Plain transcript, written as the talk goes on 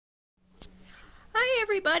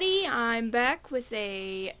everybody, I'm back with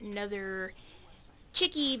another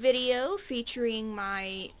chickie video featuring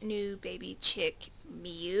my new baby chick,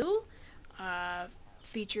 Miyu, uh,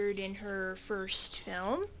 featured in her first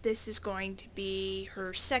film. This is going to be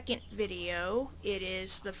her second video. It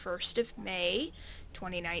is the 1st of May,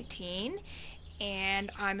 2019,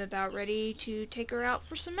 and I'm about ready to take her out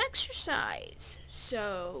for some exercise.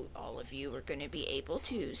 So all of you are going to be able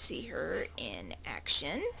to see her in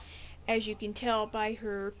action. As you can tell by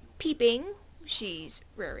her peeping, she's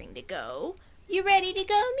raring to go. You ready to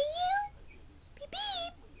go, Miyu? Beep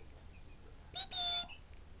beep. Beep beep.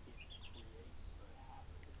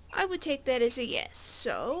 I would take that as a yes,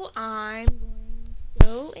 so I'm going to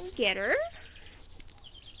go and get her.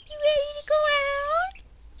 You ready to go out?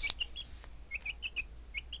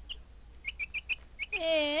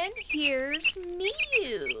 And here's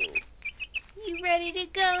Miyu. You ready to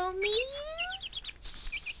go, Miyu?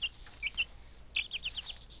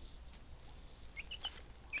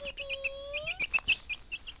 Beep beep.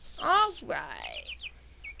 All right.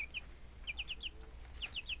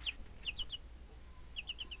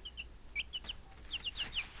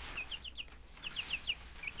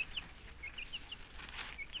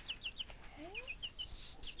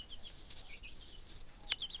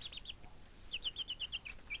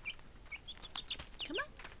 Come on.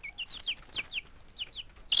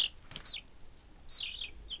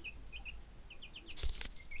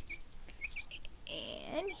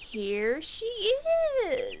 And here she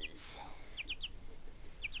is.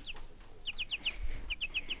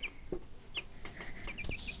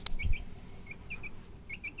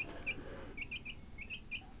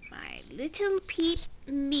 My little peep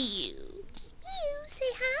Miyu. Miyu, say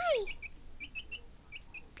hi.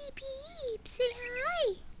 Beep beep, say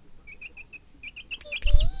hi. Beep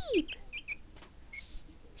beep.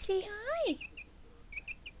 Say hi.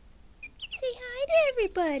 Say hi to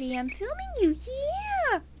everybody. I'm filming you.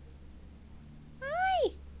 Yeah. Hi.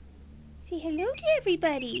 Say hello to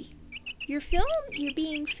everybody. You're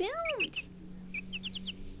being filmed.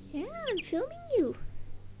 Yeah, I'm filming you.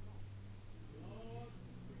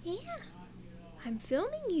 Yeah. I'm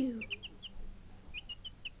filming you.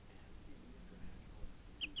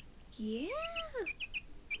 Yeah.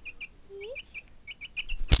 Yes.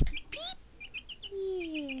 Peep.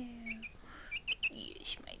 Yeah.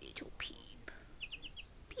 Yes, my little peep.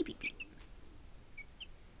 Peep, peep, peep.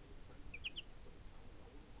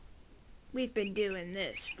 We've been doing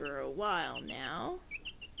this for a while now.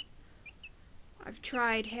 I've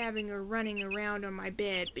tried having her running around on my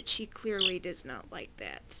bed, but she clearly does not like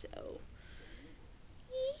that, so...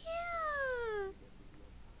 Yeah.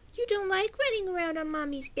 You don't like running around on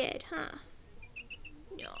Mommy's bed, huh?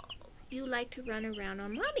 No. You like to run around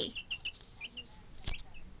on Mommy.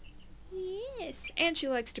 Yes. And she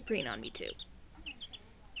likes to preen on me, too.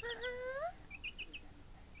 Uh-huh.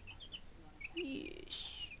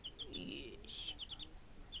 Yes. Yes.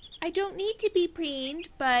 I don't need to be preened,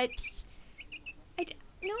 but...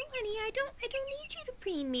 No, honey, I don't need you to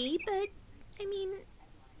preen me, but... I mean,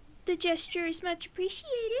 the gesture is much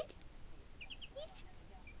appreciated. Yes.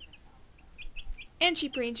 And she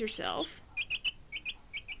preens herself.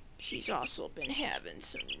 She's also been having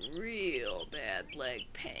some real bad leg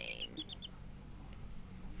pain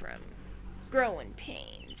from growing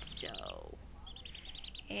pains, so...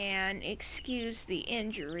 And excuse the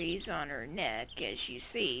injuries on her neck. As you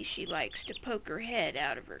see, she likes to poke her head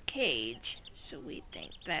out of her cage, so we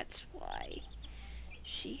think that's why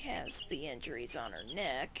she has the injuries on her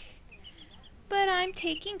neck. But I'm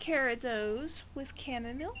taking care of those with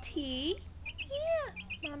chamomile tea.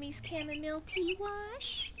 Yeah, Mommy's chamomile tea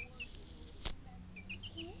wash.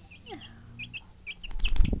 Yeah.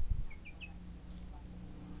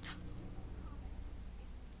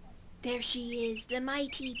 There she is, the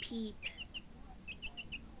mighty peep.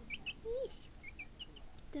 Yes.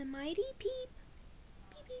 The mighty peep.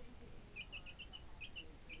 Peep peep.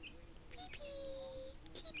 Peep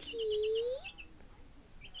peep. Tee tee.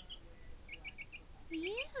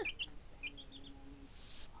 Yeah.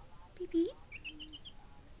 Beep beep.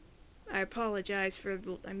 I apologize for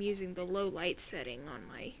I'm using the low light setting on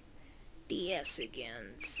my DS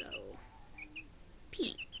again, so...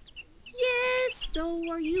 Peep. Yes, though,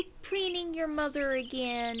 are you preening your mother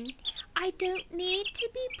again? I don't need to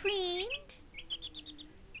be preened.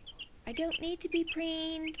 I don't need to be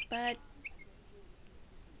preened, but...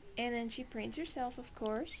 And then she preens herself, of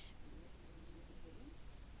course.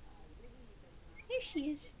 There she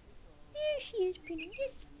is. There she is, preening.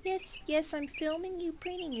 Yes, yes, yes, I'm filming you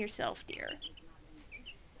preening yourself, dear.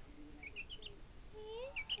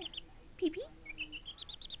 Yeah. Pee-pee.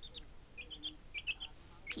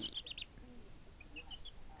 Pee.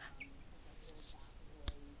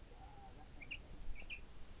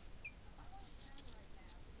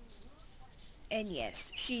 And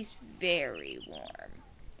yes, she's very warm.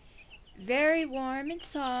 Very warm and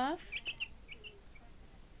soft.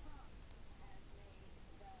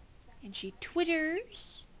 And she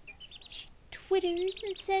twitters. She twitters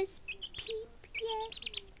and says, peep, yes.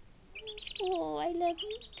 Oh, I love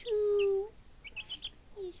you too.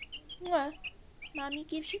 Mwah. Mommy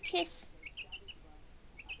gives you a kiss.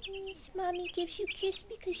 Yes, Mommy gives you a kiss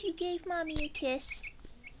because you gave Mommy a kiss.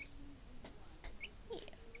 Yeah,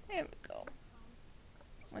 there we go.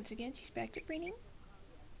 Once again, she's back to breeding.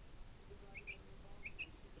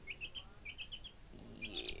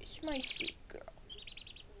 Yes, my sweet girl.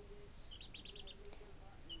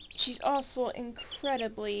 She's also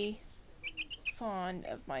incredibly fond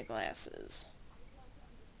of my glasses.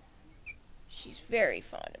 She's very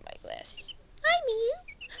fond of my glasses. Hi,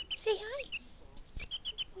 Miyu. Say hi.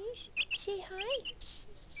 Say hi.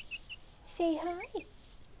 Say hi.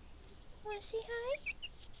 Wanna say hi?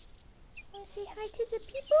 Wanna say hi to the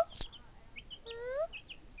people? Huh?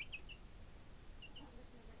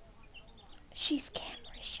 She's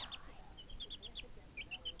camera shy.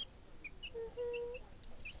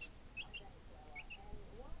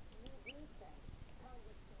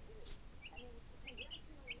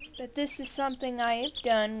 But this is something I have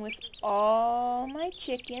done with all my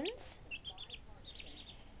chickens.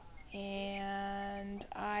 And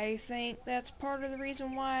I think that's part of the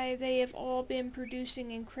reason why they have all been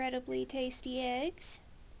producing incredibly tasty eggs.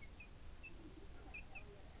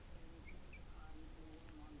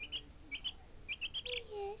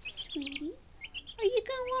 Yes, sweetie. Are you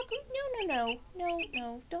gonna walk?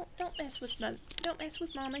 No. Don't mess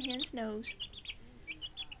with Mama Hen's nose.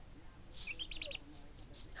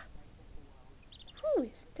 Who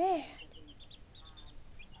is that?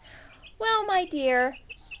 Well, my dear.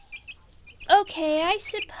 Okay, I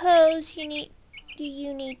suppose do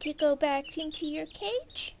you need to go back into your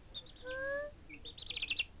cage? Huh?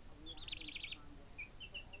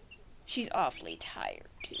 She's awfully tired,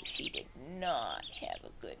 too. She did not have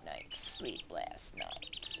a good night's sleep last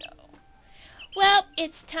night, so... Well,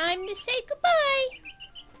 it's time to say goodbye.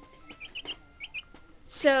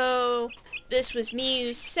 So, this was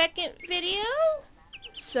Miyu's second video.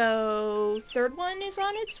 So, third one is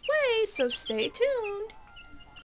on its way, so stay tuned.